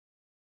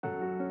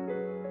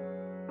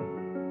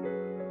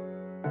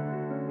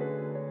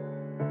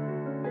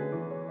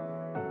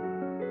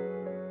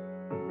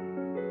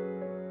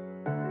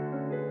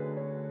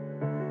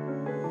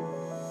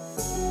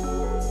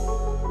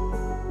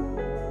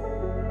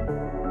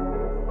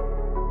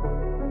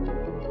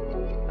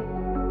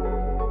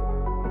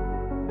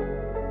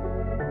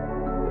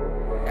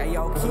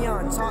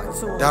Talk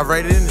to him.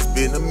 Directed and it's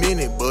been a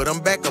minute, but I'm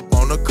back up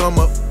on the come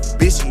up.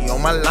 Bitch, she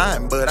on my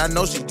line, but I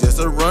know she just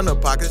a runner.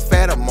 Pockets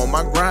fat, I'm on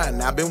my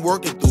grind. I've been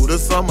working through the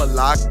summer,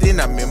 locked in,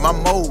 I'm in my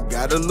mode.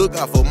 Gotta look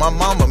out for my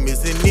mama,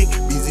 missing Nick,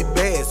 busy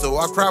bad, so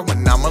I cry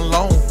when I'm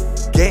alone.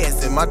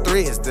 Gas in my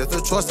threads, that's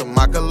the choice of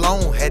my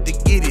cologne. Had to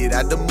get it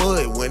out the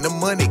mud when the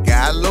money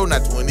got low. Now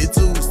 22,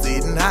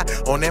 sitting high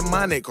on that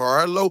Monte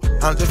Carlo.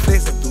 I'm just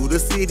flexing through the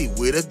city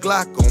with a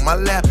Glock on my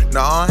lap.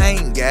 Nah, I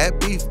ain't got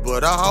beef,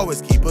 but I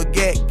always keep a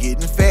gat.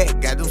 Getting fat,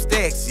 got them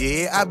stacks,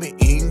 yeah, I been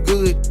eating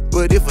good.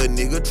 But if a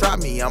nigga try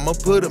me, I'ma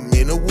put him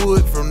in the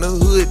wood. From the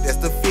hood, that's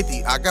the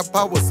 50. I got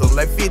power, so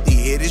like 50.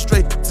 Headed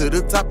straight to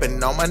the top,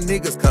 and all my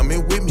niggas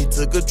coming with me.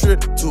 Took a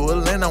trip to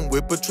Atlanta, I'm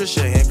with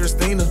Patricia and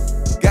Christina.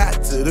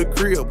 Got to the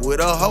crib with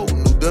a whole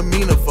new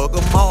demeanor. Fuck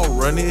them all,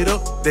 run it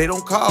up. They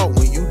don't call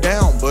when you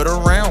down, but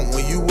around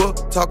when you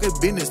up. Talking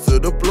business to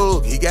the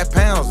plug, he got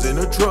pounds in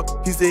the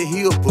truck. He said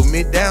he'll put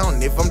me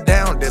down, if I'm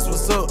down, that's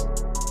what's up.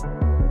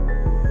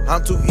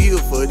 I'm too ill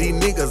for these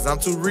niggas, I'm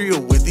too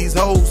real with these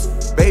hoes.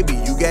 Baby,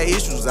 you got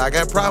issues, I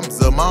got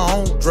problems of my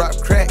own. Drop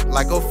crack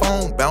like a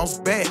phone, bounce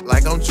back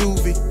like I'm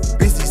Juvie.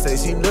 Bitch, say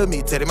she love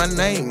me, tell my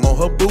name on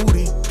her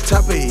booty.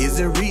 Chopper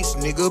isn't reach,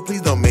 nigga,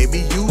 please don't make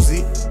me use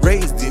it.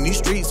 Raised in these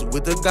streets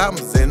with the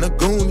goblins and the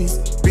goonies.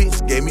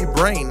 Bitch gave me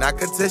brain, I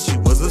could tell she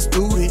was a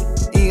student.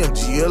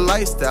 EMG a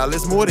lifestyle,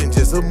 it's more than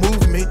just a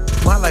movement.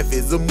 My life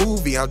is a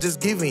movie, I'm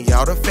just giving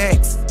y'all the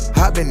facts.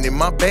 I've been in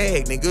my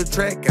bag, nigga,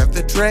 track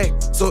after track.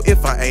 So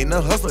if I ain't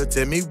a hustler,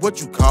 tell me what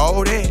you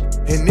call that.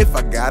 And if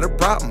I got a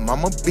problem,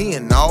 I'ma be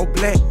in all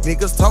black.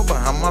 Niggas talk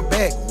behind my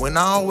back when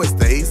I always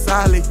stay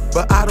solid.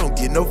 But I don't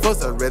get no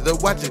fuss, I'd rather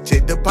watch a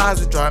check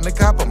deposit. Trying to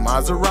cop a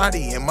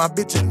Maserati and my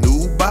bitch a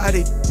new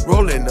body.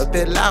 Rolling up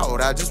that loud,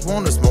 I just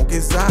wanna smoke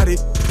exotic.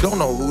 Don't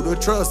know who to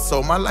trust,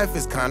 so my life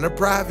is kinda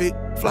private.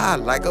 Fly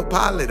like a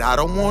pilot, I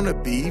don't wanna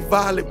be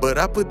violent. But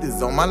I put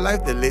this on my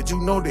life to let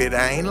you know that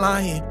I ain't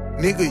lying.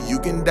 Nigga, you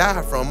can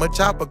die from a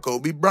chopper,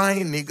 Kobe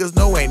Bryant. Niggas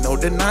know ain't no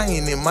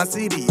denying, in my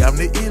city I'm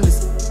the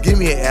illest. Give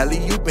me an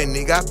alley-oop and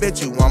nigga, I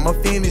bet you I'ma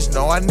finish.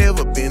 No, I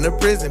never been to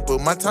prison,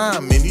 put my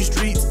time in these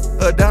streets.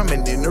 A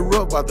diamond in the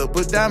rough, about to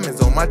put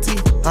diamonds on my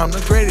teeth. I'm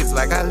the greatest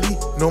like Ali,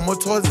 no more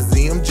T.O.Y.S is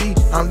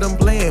EMG. I'm done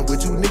playing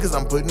with you niggas,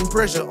 I'm putting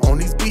pressure on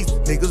these beats.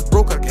 Niggas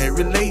broke, I can't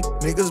relate,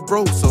 niggas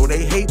broke so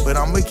they hate. But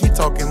I'ma keep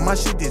talking my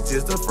shit, this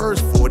just the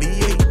first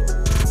 48.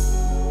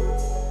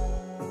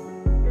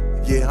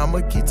 Yeah,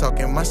 I'ma keep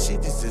talking my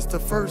shit, this is the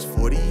first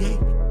 48.